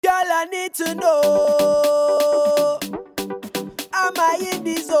I need to know. Am I in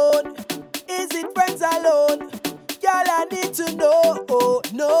the zone? Is it friends alone? Girl, I need to know. Oh,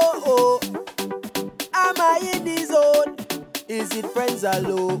 no. Am I in the zone? Is it friends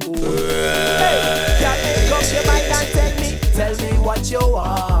alone? Hey, girl, make up your mind and tell me what you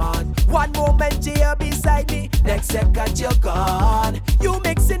want. One moment you're beside me, next second you're gone. You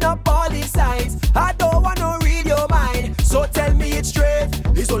mixing up all these signs, I don't wanna read your mind. So tell me it straight,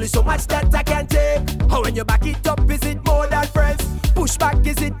 there's only so much that I can take. How when you back it up, is it more than friends? Push back,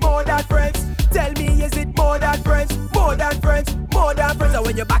 is it more than friends? Tell me, is it more than friends? More than friends, more than friends. And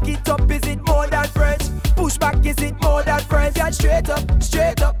when you back it up, is it more than friends? Push back, is it more than friends? Yeah, straight up,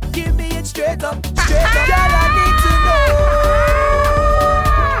 give me it straight up. Girl, I need to know.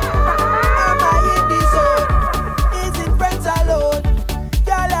 Am I in the zone? Is it friends alone?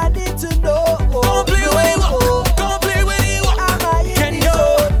 Girl, I need to know. Don't play with you, don't play with you. Am I in the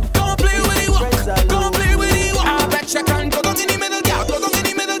zone? Don't play with you, Friends alone. don't play with you. I bet you can go down in the middle, girl. Go down in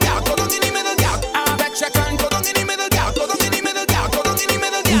the middle, girl. Go down in the middle, girl. I bet you can go down in the middle, girl. Go down in the middle, girl. Go down in the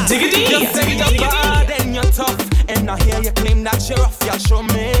middle, girl. Diggity, you say you're bad and you're tough, and I hear you claim that you're rough. You show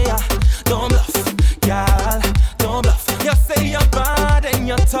me, don't bluff, girl, don't bluff. You say you're bad and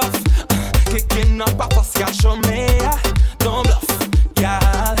you're tough, kicking up a fuss. You show me, don't bluff,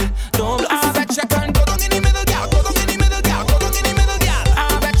 girl, don't bluff. I bet you can go down in the middle, girl. Go down in the middle, girl. Go down in the middle, girl.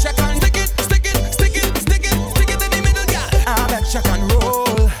 I bet you can stick it in the middle, girl. I bet you can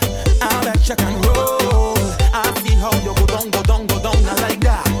roll, I bet you can roll. I see how you go down, not like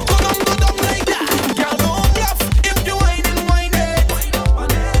that. Go down like that. Girl, don't bluff if you whine it.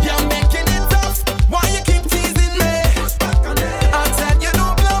 You're making it tough. Why you keep teasing me? I said you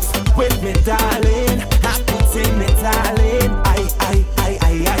don't bluff with me, darling. I put in me, darling. I,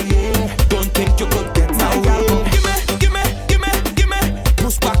 yeah. Don't think you could get my way. Give me.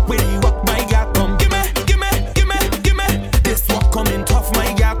 Push back when you walk, my girl, come. Give me. This walk coming tough,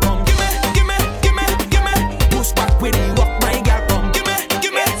 my girl, come. Give me. Push back when you walk, my girl, come. Give me.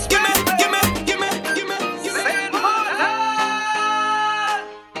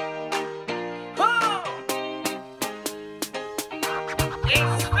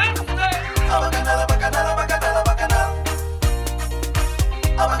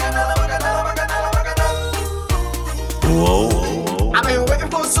 I've been waiting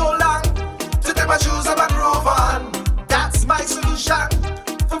for so long to take my shoes and my groove on. That's my solution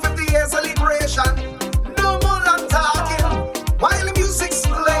for 50 years of liberation. No more long talking while the music's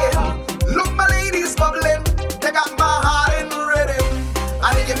playing. Look, my ladies bubbling, they got my heart in rhythm.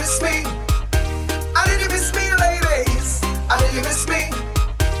 I did you miss me? I did you miss me, ladies? I did you miss me?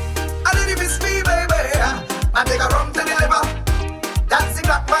 I did you miss me, baby? I take a rum to deliver. That's the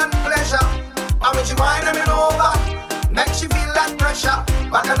black man pleasure. I want you winding over. Makes you feel that pressure.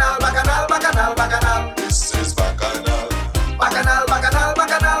 Bacchanal. This is Bacchanal. Bacchanal.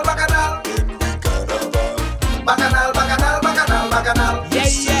 In we carnival. Bacchanal. Yeah.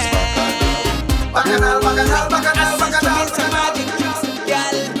 Bacchanal. Magic tricks,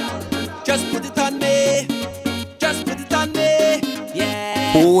 girl. Just put it on me.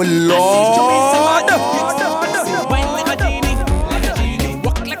 Yeah. Oh Lord. Wine like a genie,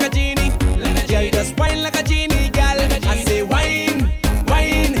 walk like a genie. Girl, just wine like a genie, girl. I say wine,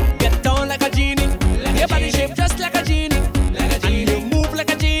 get down like a genie. Your body shape just like a genie, and you move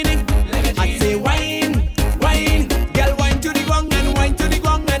like a genie. I say wine, girl, wine to the gong and wine to the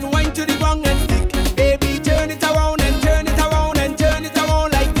gong and wine to the gong and tick. Baby, turn it around and turn it around and turn it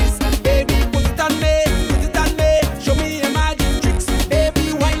around like this. Baby, put it on me, show me your magic tricks.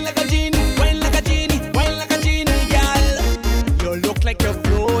 Baby, wine like a genie, wine like a genie, girl. You look like you're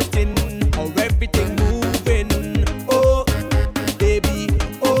floating, how everything moving. Oh, baby,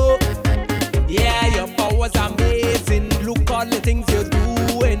 oh, yeah, your power's amazing. Look all the things you're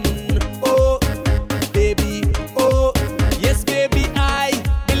doing. Oh, baby, oh, yes, baby, I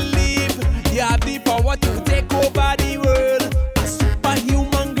believe you have the power to take over the world. A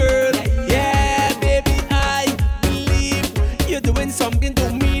superhuman girl, yeah, baby, I believe you're doing something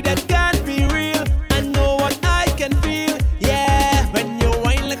to me that can't be real. I know what I can feel, yeah. When you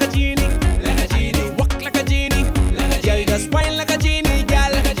whine like a genie, walk like a genie, girl, just whine like a genie,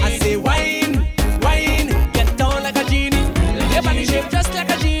 girl. I say wine, get down like a genie. Your body shape just like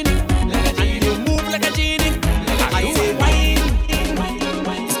a genie, and you move like a genie. I say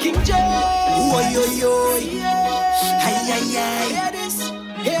wine, Skin Joe. Oi, oi, oi. Hear this,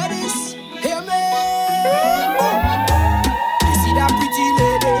 hear me. You see that pretty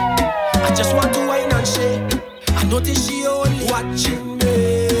lady? I just want to wine and shake. I notice she only watching me,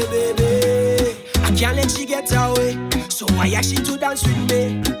 baby. I can't let she get away, so I ask she to dance with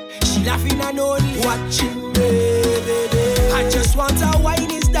me. laughing and only watching me, baby. I just want a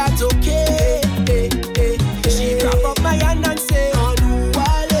wine, is that okay? She grab up my hand and say, "On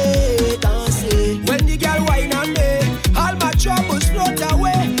wale dance." When the girl wine on me, all my troubles float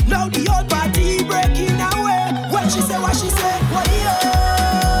away. Now the old party breaking away. When she say what she say, what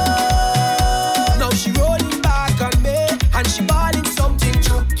now she rolling back on me and she balling something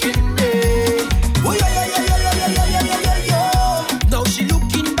choking me. Oh yo yo yo yo yo yo yo yo yo yo. Now she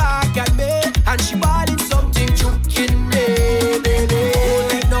looking back at me and she balling something choking me, baby. Oh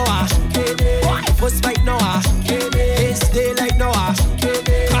like Noah, first fight Noah, this day like Noah,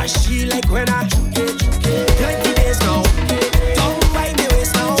 cause she like when I 20 days now. Don't buy me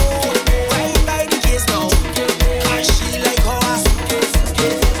waist now, buy the case now, cause she like how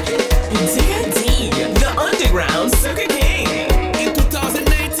the underground Sugar King. in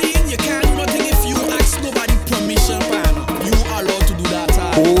 2019, you can't do nothing if you ask nobody permission, man. You are allowed to do that.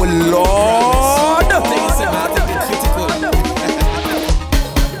 Oh Lord! Things about a bit critical.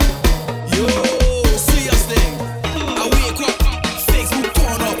 Yo, serious thing. I wake up, Facebook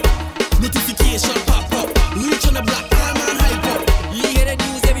turn up, notification pop up, reach on the black arm and hype up. You hear the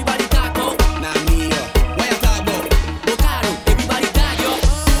news, everybody talk about. Nah, me, why you talk about? Bocaro, everybody talk, yo.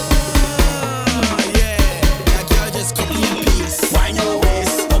 Yeah, that girl just copy and paste. Wine your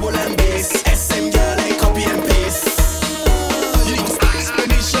waist, bubble and bass. SM girl like copy and paste. You need to ask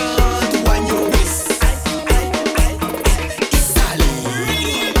permission to wind your waist. It's Ali.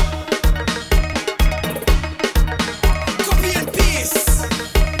 Copy and paste.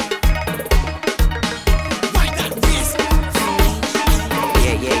 Wind that waist.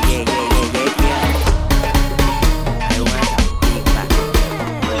 Yeah. I want a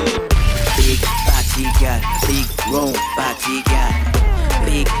big body girl, big round body girl,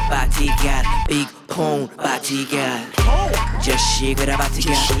 big body girl, big pound body girl. Just shake with a body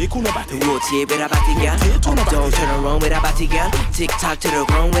girl, rotate with a body girl, up down turn around with a body girl, tick tock to the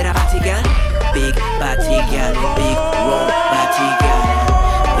ground with a body girl. Big body girl, big round body girl,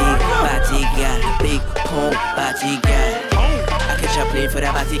 big body girl, big pound body girl. I catch a plane for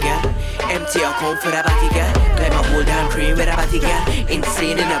that body girl, empty a comb for that body girl, climb a whole damn crane with that body girl,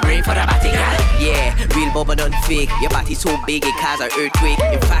 insane in the brain for that body girl. Yeah, real bubble don't fake, your body so big it cause an earthquake.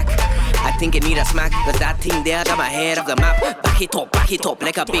 In fact, I think it need a smack, cause that thing there got my head off the map. Back it up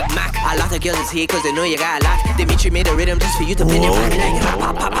like a Big Mac. A lot of girls is here cause they know you got a lot. Dimitri made a rhythm just for you to pin your body like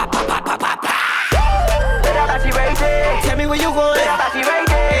pop, pop, pop, pop, pop, pop, pop, pop. Tell me where you going.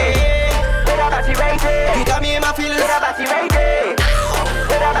 You got me in my feelings.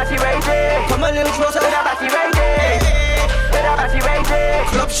 Come a little closer.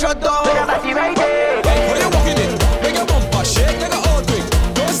 Club shut down. When you walking in, make your bumper shake like a old drink.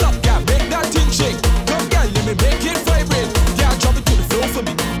 Don't stop, girl, make that thing shake. Come, girl, let me make it vibrate. Girl, drop it to the floor for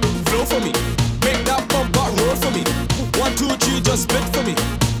me, Make that bumper roll for me. 1, 2, 3, just spit for me.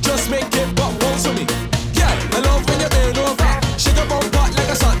 Just make it pop bounce for me. Girl, I love when you bend over. Shake a bumper like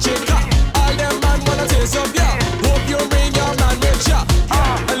a salt shaker. All them man wanna taste of ya. Hope you bring your man with ya.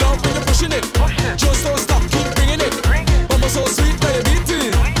 I love when you're pushing it. Just don't stop, keep bringing it. Bumper so sweet, now you beat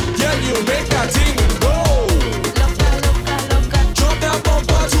it. Girl, you make that thing go. Drop that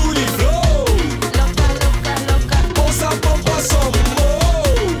bumper to the floor. Bounce that bumper some more.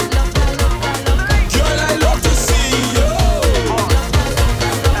 Girl, I love to see you.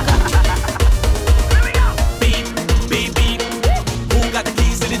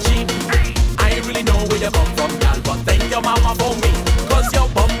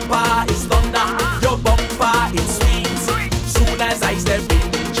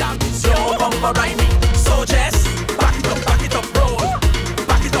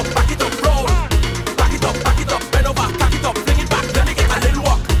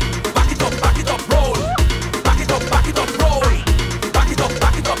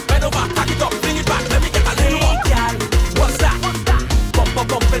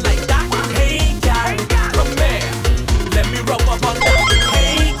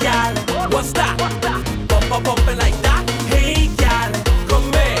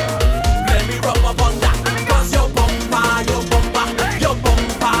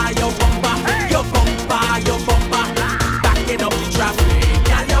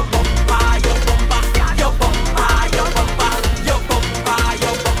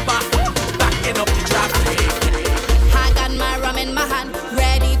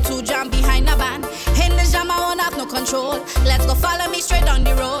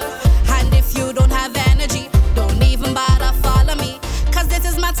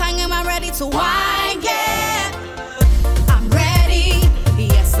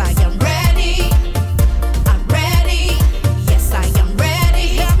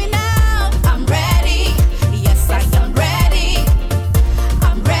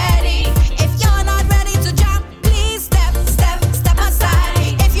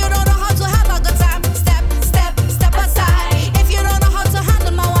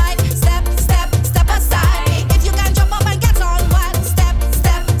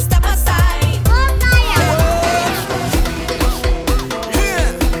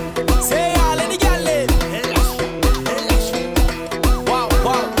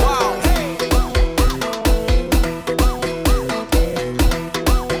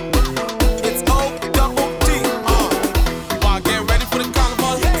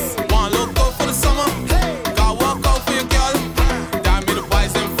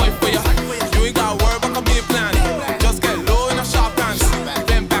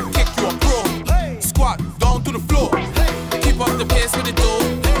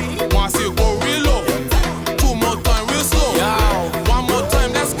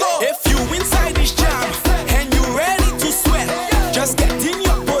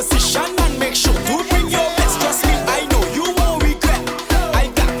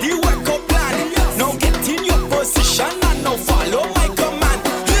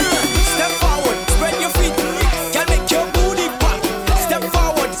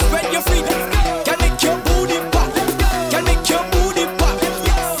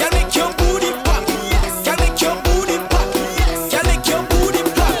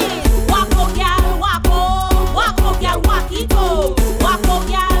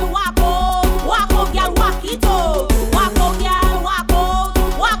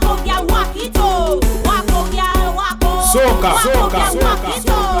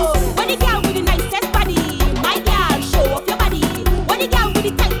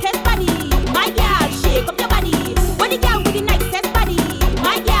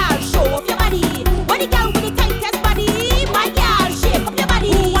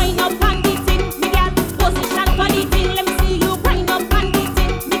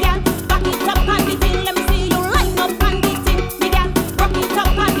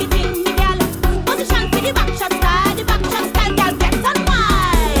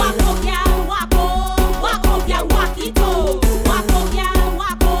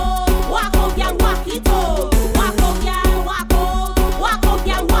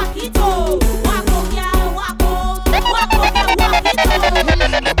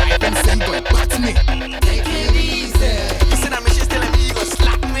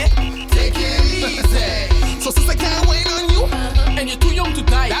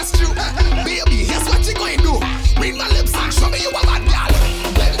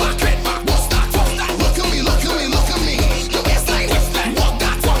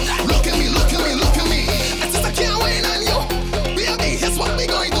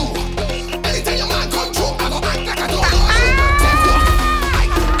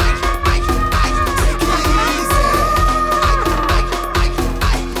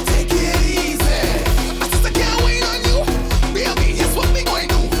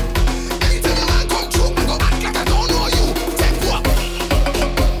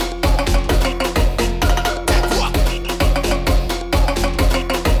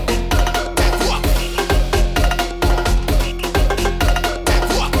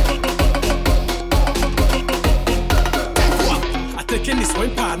 this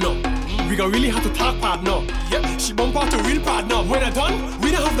one partner. We gon' really have to talk partner. Yeah, she bump out to real partner. When I done,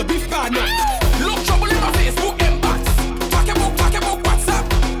 we don't have the beef partner. Look trouble in my Facebook inbox. Talk about WhatsApp.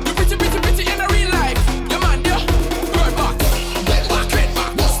 You pretty in the real life. Your man there, right back. Went back.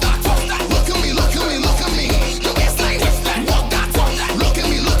 What's that? Look at me. Your waistline. Walk that. Look at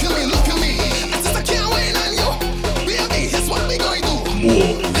me. I just can't wait on you. Baby, here's what we going to do.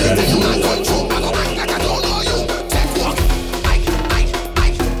 Anything you not going through, I go act like I don't know you. Take walk. I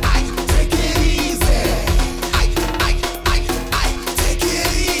take it easy. I take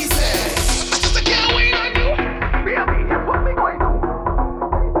it easy. I just can't wait on you. Baby, here's what we going to do.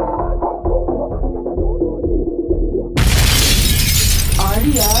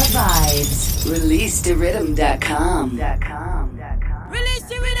 RDR Vibes. ReleaseTheRhythm.com. Release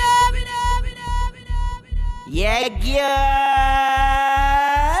the rhythm. Yeah, girl.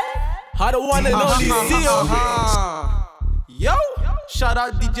 I don't wanna know this deal. Yo, shout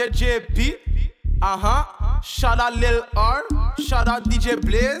out DJ JP. Shout out Lil R. Shout out DJ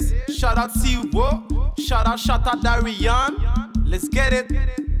Blaze. Shout out Siwo. Shout out Darian. Let's get it.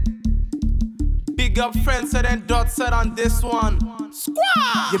 Big up friends said and dot said on this one.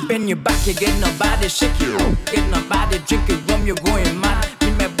 Squad. You bend your back, you get nobody shake you. Get nobody drinking rum, you're going mad.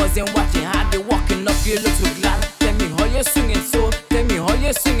 Me my buzzing, watching hard, you walking up, you look so glad. Tell me how you singing so.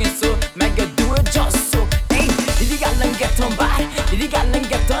 Make you do it just so. Hey, did you got them get on bad? Did you got them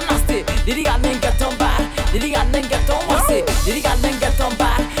get on nasty? Did you got them get on bad? Did you got them get on wassy? Did you got them get on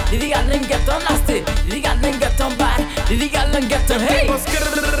bad? Did you got them get on nasty? Did you got them get on bad? Did you got them get on hey?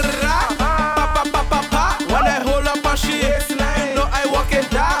 When I hold up on she, you know I walk it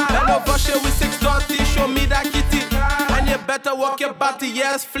down. And over she with 630, show me that kitty. And you better walk your body,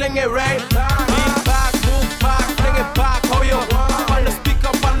 yes, fling it right. Lean back, move back, fling it back. How you on the speak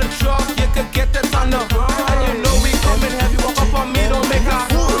up on the truck, you can get it on the. And you know we coming heavy, walk up on me, don't make a.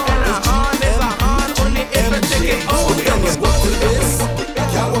 And a hand is a hand, only if I take it over. Walk to the base,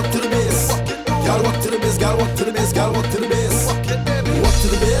 y'all walk to the base. Y'all walk to the base, y'all walk to the base, y'all walk to the base. Walk to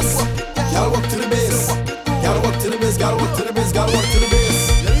the base, y'all walk to the base. Y'all walk to the base, y'all walk to the base, y'all walk to the base.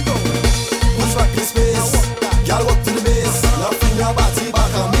 There we go. Push back in space. Y'all walk to the base. Now fling your body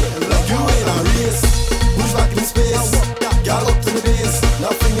back on me like you in a race. Push back in space. Y'all walk to the base. Now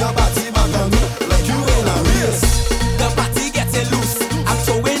fling your body back on me like you in a race. The party getting loose, I'm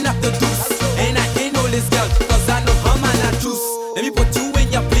throwing up the deuce. And I ain't no this girl, cause I know her man a juice. Let me put you in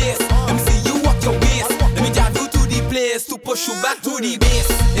your place, let me see you walk your waist. Let me drive you to the place, to push you back to the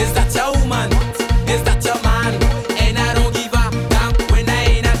base. Is that your woman? Is that your man? And I don't give a damn when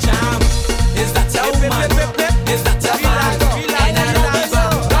I ain't a champ. Is that your woman? Is that your man? And I don't give a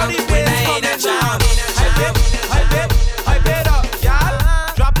damn when I ain't a champ. Hype it up, y'all.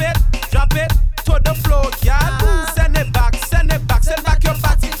 Drop it to the floor, y'all. Send it back your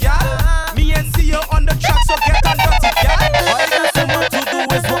body, y'all. Me and see you on the track, so get on dirty, y'all. All you got someone to do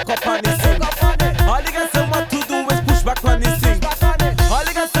is walk up on this thing. All you got someone to do is push back on this thing. All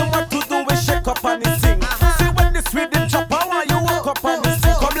you got someone to do is shake up on this thing. See when this rhythm drop, I want you walk up on this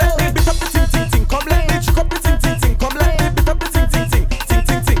thing. Come let me beat up the ting. Come let me choke up the ting. Come let me beat up the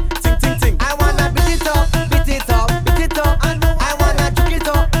ting. I wanna beat it up. I wanna juke it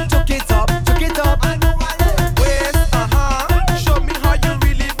up. Waist, show me how you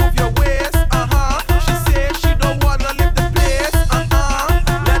really move your waist, She said she don't wanna leave the place,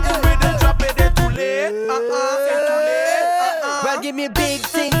 Let the rhythm drop it, it's too late, Well, give me big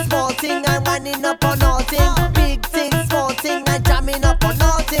thing, small thing, I'm running up on nothing. Big thing, small thing, I'm jamming up on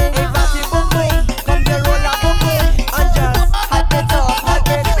nothing. If I see boom boom, come to roll up boom boom, and just hype it up.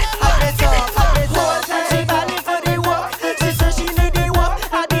 She balling for the walk, she said she need the walk.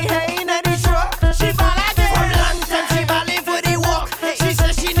 I be hating at the truck, she ball again. For long time she balling for the walk, she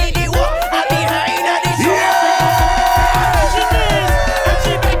said she need the walk. I be hating at the truck. She needs, and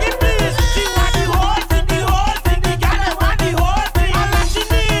she begging please. She want the whole thing, the gal want the whole thing. All that she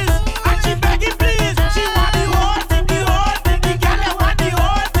needs, and she begging please. She want the whole thing, the gal want the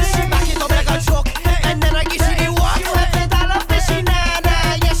whole thing. She back it up like a truck, and then I give she the walk. Pedal up and she nana,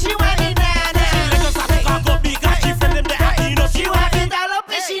 yeah she want the nana. She let us have to go big and she feel them the acting up. She want pedal up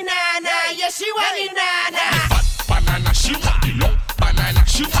and she nana, yeah she want the nana. Banana, she want the long banana,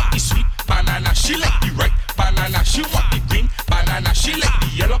 she want the sweet banana, she like the right banana, she want the green banana, she like the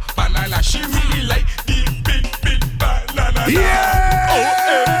yellow banana, she really like the big banana. Yeah!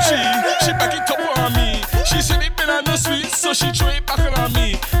 OMG, she back it up on me. She said it banana sweet, so she throw it back on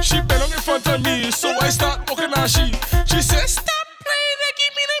me. She bend on in front of me, so I start walking on she. She said stop playing,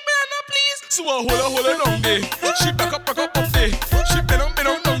 give me the banana please. So I hold her down there. She back up there. She bend on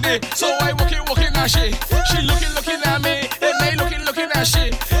down there. So I walking on she. She looking at me, and I looking at she.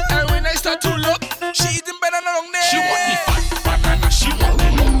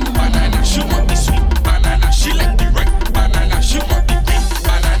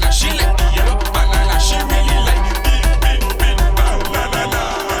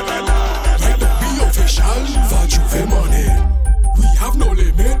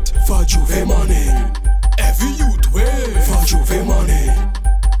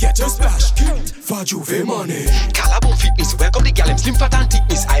 Juve money. Calaboom fitness, welcome the gal, them slim fat and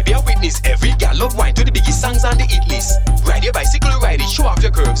thickness. I bear witness, every gal love wine to the biggest songs on the hit list. Ride your bicycle, ride it, show off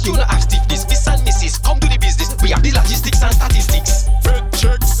your curves. You know have stiffness, miss and misses. Come to the business, we have the logistics and statistics. Fit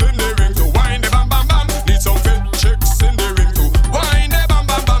chicks in the ring to wine the bam bam bam. Need some fit chicks in the ring to wine the bam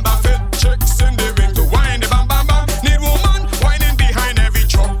bam bam bam. Fit chicks in the ring to wine the bam bam bam. Need woman whining behind every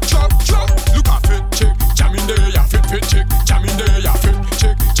truck. Look at fit chick, jam in there, ya fit chick, jam in there, ya fit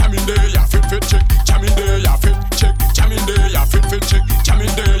chick, jam in there, ya fit chick, jam in there, ya fit chick, jam in there, ya fit chick, jam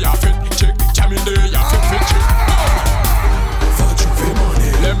in there, ya fit chick, jam in there, ya fit chick. For Juve money.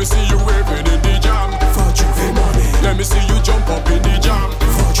 Let me see you waving in the jam. For Juve money. Let me see you jump up in the jam.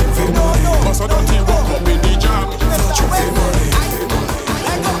 For Juve money. Bust a dirty walk up in the jam. For Juve money.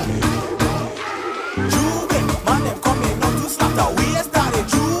 Juve, man, them coming not to slap the waist. Started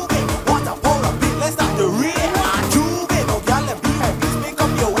Juve, want a pour a bit, let's start the race. Juve, no gal left behind, please make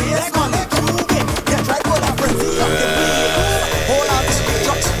up your waist. Call it Juve, get right for that frenzy up the place. Hold on to the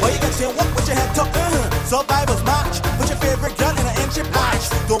trucks, while you get your walk with your head tucked. Survivors match, put your favorite girl in an inch match.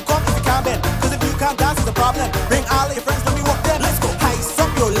 Don't come if you can't bend, cause if you can't dance it's a problem. Bring all of your friends, let me walk them. Let's go. Ice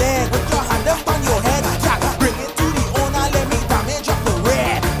up your leg with your hand up on your head. Yeah, bring it to the owner, let me damage up the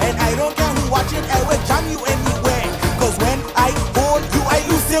red. And I don't care who watching, I will jam you anywhere. Cause when I hold you, I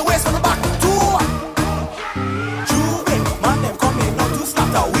lose your waist from the back too. Juve, man, them coming out to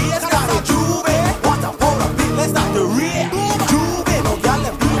slap the waist. Started Juve, want a pour a bit, let's start the race. Juve, no gal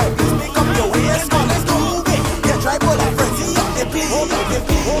left behind, please make up your waist. Call let's go. Get right for that frenzy up the place.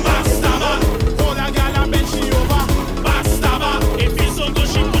 Bastava, hold a gal and bend she over. Bastava, it feels so good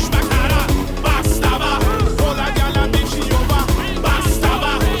she push back harder. Bastava, hold a gal and bend she over.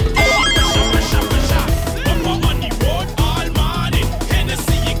 Bastava, pressure. Up on the road all morning.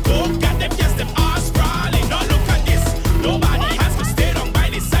 Hennessy and Coke, got them yes them all sprawling. Now look at this, nobody has to stay down by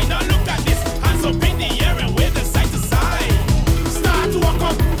the side. Now look at this, hands up in the air and wave them side to side. Start to walk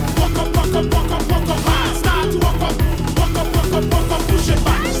up hard. Start to walk up, push it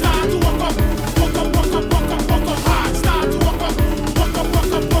back. Start to walk up hard. Start to walk up.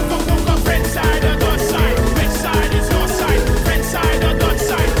 Red side or dot side. Red side is your side. Red side or dot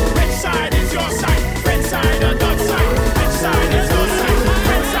side. Red side is your side. Red side or dot side. Red side is your side.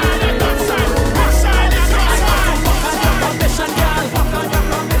 Red side or dot side. Red side is your side. Permission, girl.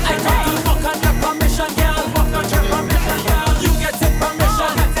 I come to fuck on your permission, girl. Fuck on your permission, girl. You get it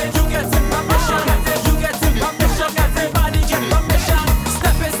permission. You get it permission. You get it permission. Everybody get permission.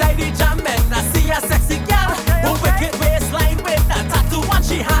 Step inside the jam and I see a sexy girl. Who wicked waistline with a tattoo on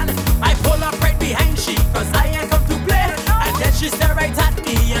she hand. I pull up right behind she, cause I ain't come to play. And then she stare right at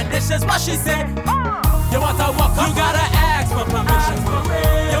me and this is what she said. You want to walk up, you gotta ask for permission.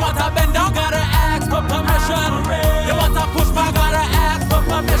 You want to bend down, gotta ask for permission. You want to push back, gotta ask for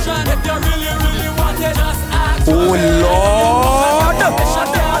permission. If you really want it, just ask for permission. Lord.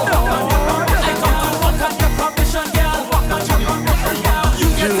 I come to walk on your permission, girl. Walk on your permission, girl. You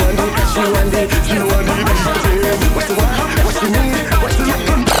get it permission. You want the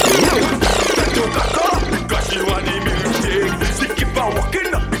Because she want the milkshake. She keep on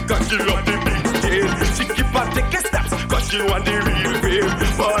walking up because she love the big tail. She keep on taking steps because she want the real fame.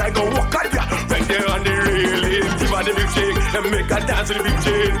 But I go walk on ya right there on the railing. Give her the milkshake and make her dance to the big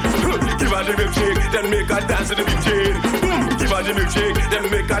chain. Give her the milkshake, then make her dance to the big chain. Give her the milkshake, then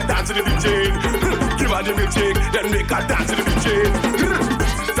make her dance to the big chain. Give her the milkshake, then make her dance to the big chain.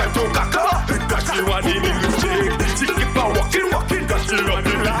 Time to caca because she want the milkshake. She keep on walking because she love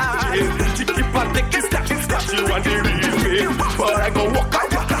the big chain. She keep on taking steps because she want the real fame. But I go walk on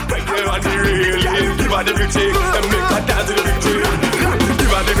ya right there on the railing. Give her the milkshake and make her dance to the big chain.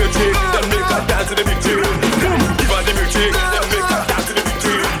 Give her the milkshake, then make her dance to the big chain. Give her the milkshake, then make her dance to the big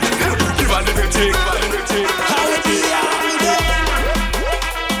chain. Give her the milkshake, How it be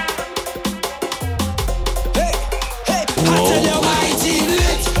Hey, I tell you my team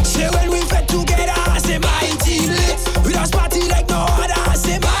lit. Say when we fit together, I say my team lit. We don't party like no other, I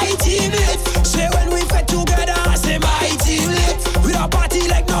say my team lit. Say when we fit together, I say my team lit. We don't party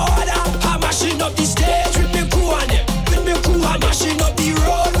like no other. I'm mashing up the stage with me crew on them. With me crew, I'm mashing up the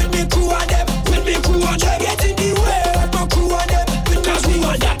road with me crew on them. With me crew on them, get in the way with my crew on them. Because we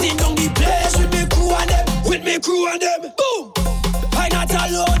want that thing on the place with me crew on them. With me crew on them. Boom! I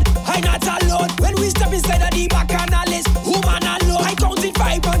not alone. When we step inside of the bacchanalist, woman alone. I counting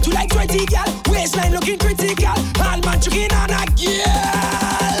 5 1 to like 20 gal. Waistline looking critical. All man chugging on a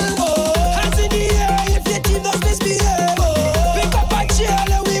girl. Oh, hands in the air if your team does misbehave. Oh, pick up a chair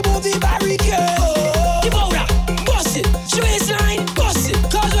and we move the barricade. Oh, give out that, bust it. Waistline, bust it.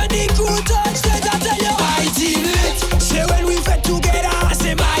 Cause when the crew touch, they tell you my team lit. Say when we fit together, I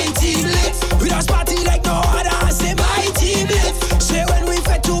say my team lit. We don't spot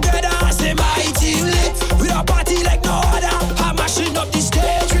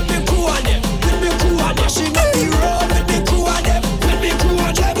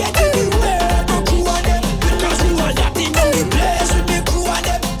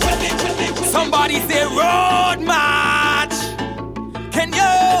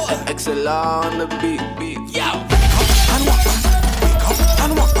Killer on the beat. Yo! And walk back. Wake up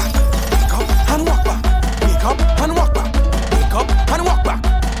and walk back. Wake up and walk back. Wake up and walk back. Wake up and walk back.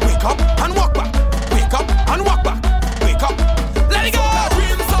 Wake up and walk back. Wake up and walk back. Wake up. Let it go.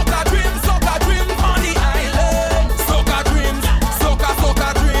 Soca dreams on the island. Soca dreams,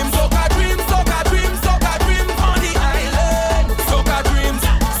 soca dreams, soca dreams, soca dreams, soca dreams on the island. Soca dreams,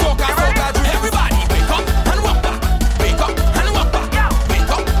 soca dreams. Everybody wake up and walk back. Wake up and walk back.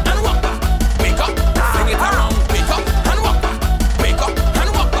 Wake up and walk back. Wake up, sing it around. Wake up and walk back. Wake up and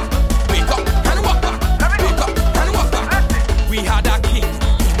walk back. Wake up and walk back. Wake up and walk back. We had a king,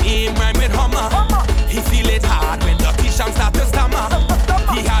 name rhyme with Hummer. He feel it hard when Lucky Sham start to stammer.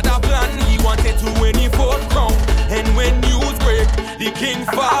 He had a plan, he wanted to win the fourth crown. And when news break, the king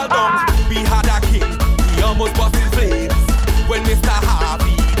fall down. We had a king, he almost bust his blades. When Mr.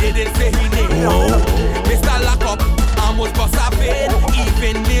 Harvey didn't say his name. Mr. Lockup almost bust a vein.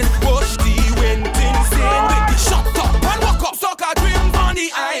 Even this push, he went insane. With the shut up and walk up. Soca dreams on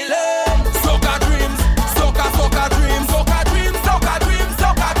the island. Soca dreams, soca dreams, soca dreams, soca dreams,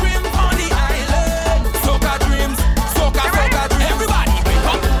 soca dreams on the island. Soca dreams, soca dreams. Everybody wake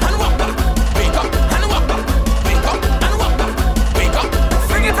up and walk back. Wake up and walk back. Wake up and walk back. Wake up,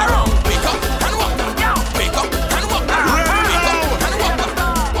 sing it around. Wake up and walk back. Wake up and walk back. Wake up and walk back.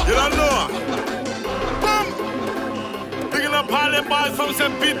 You don't know. Boom. Picking up all the boys from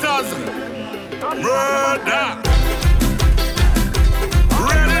St. Peter's. Murder.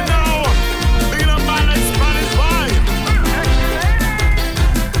 Ready now. Picking up all the Spanish vibe.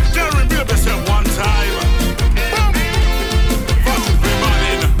 Jerry Baby said one time. Boom. First we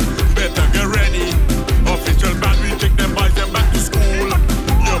morning. Better get ready. Official band, we take them boys them back to school.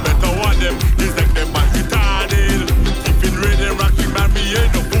 You better want them. It's like them boys retarded. Keeping ready, rocking man, me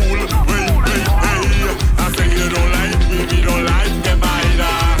ain't no fool. Hey. I say you don't like me, we don't like them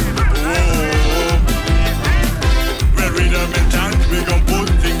either. Oh. When rhythm and chant, we gon' put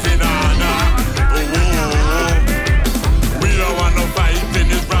things in order. Oh. We don't want no fighting,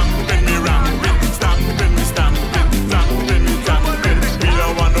 it's ramping, we ramping. Stamping, we stamping, stamping, we stamping. We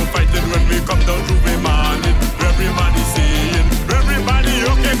don't want no fighting when we come down to the morning. Everybody saying, everybody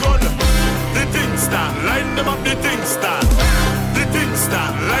okay good. The thing stand, line them up, the thing stand. The thing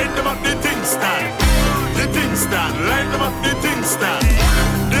stand, line them up, the thing stand. The thing stand, line them up, the thing stand.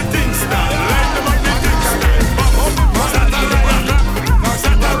 The thing stand, line them up, the thing stand.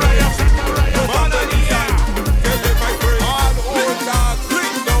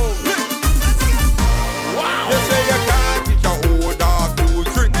 They say you can't teach a old dog new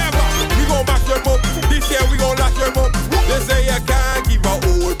trick. We gon' mash them up. This year we gon' lash them up. They say you can't give a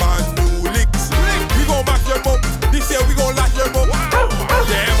old man new licks. We gon' mash them up. This year we gon' lash them up.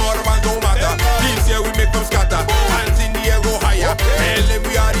 Them other man don't matter. This year we make them scatter. Hands in the air go higher. Tell them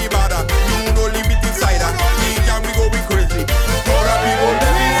we are the badder. You no limit inside her. Each time we go be crazy. All the people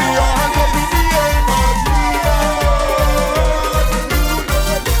let me see your hands up in the air.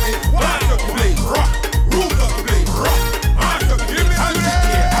 Mash up the place. Rock. Root up the place. Rock. Mash up the place. Hands in the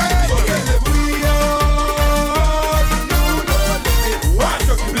air. Hands in the air. Mash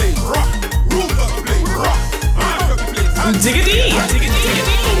up the place. Rock. Root up the place. Rock. Mash up the place. Hands in the air.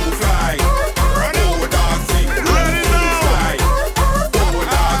 Don't fly. Oh, dog, sing. Don't fly. Oh,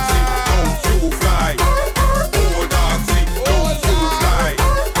 dog, sing. Don't you fly. Oh, dog, sing. Don't you fly.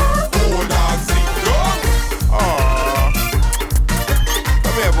 Oh, dog, sing. Don't. Aww.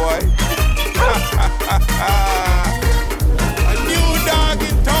 Come here, boy. A new dog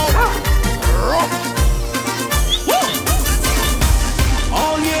in town. Rough.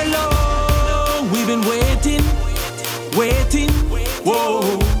 All year long, we've been waiting.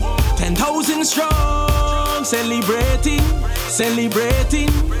 Whoa, 10,000 strong, celebrating.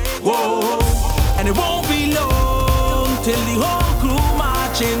 Whoa, and it won't be long till the whole crew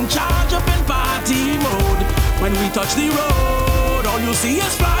march in, charge up in party mode. When we touch the road, all you see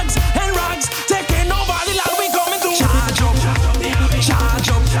is flags and rags taking over the land. We coming through. Charge up, charge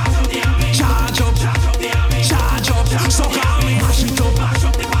up, charge up, charge up. So come and mash it up,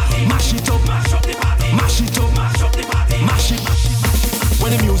 mash it up, mash it up, mash it.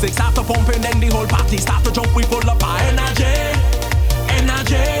 When the music starts to pumping, then the whole party start to jump. We pull up our energy.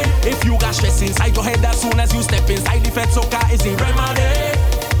 If you got stress inside your head, as soon as you step inside the fence, soca is the remedy.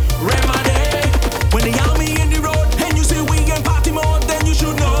 When the army in the road and you see we in party mode, then you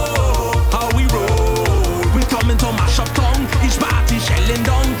should know how we roll. We coming to mash up tongue, each party shelling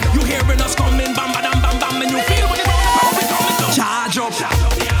down. You hearing us coming, bam, bam, bam, bam, and you feel what it's all about. We coming to charge up,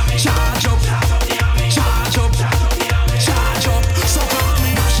 charge up, charge up, charge up. So come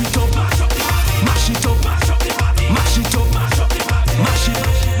and mash it up, mash it up, mash it up, mash it.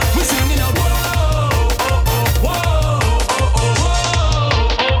 We singing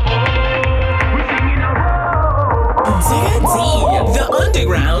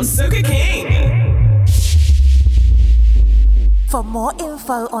Crown Soca King. For more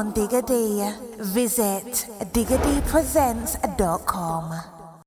info on Digga D, visit diggaDpresents.com.